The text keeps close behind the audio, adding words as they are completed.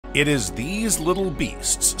It is these little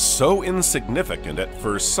beasts, so insignificant at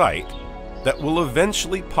first sight, that will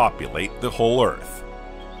eventually populate the whole Earth.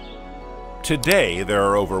 Today, there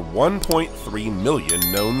are over 1.3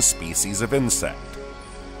 million known species of insect.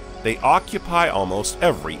 They occupy almost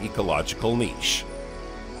every ecological niche.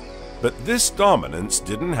 But this dominance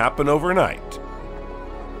didn't happen overnight.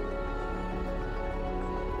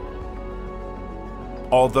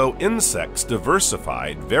 Although insects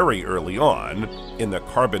diversified very early on, in the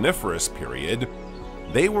Carboniferous period,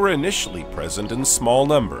 they were initially present in small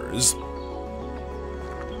numbers.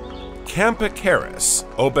 Campacaris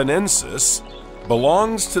obanensis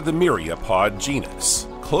belongs to the myriapod genus,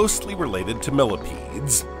 closely related to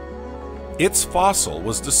millipedes. Its fossil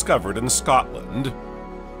was discovered in Scotland.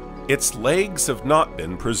 Its legs have not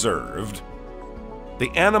been preserved. The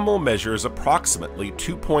animal measures approximately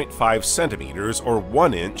 2.5 centimeters or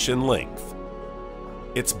 1 inch in length.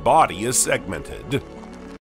 Its body is segmented.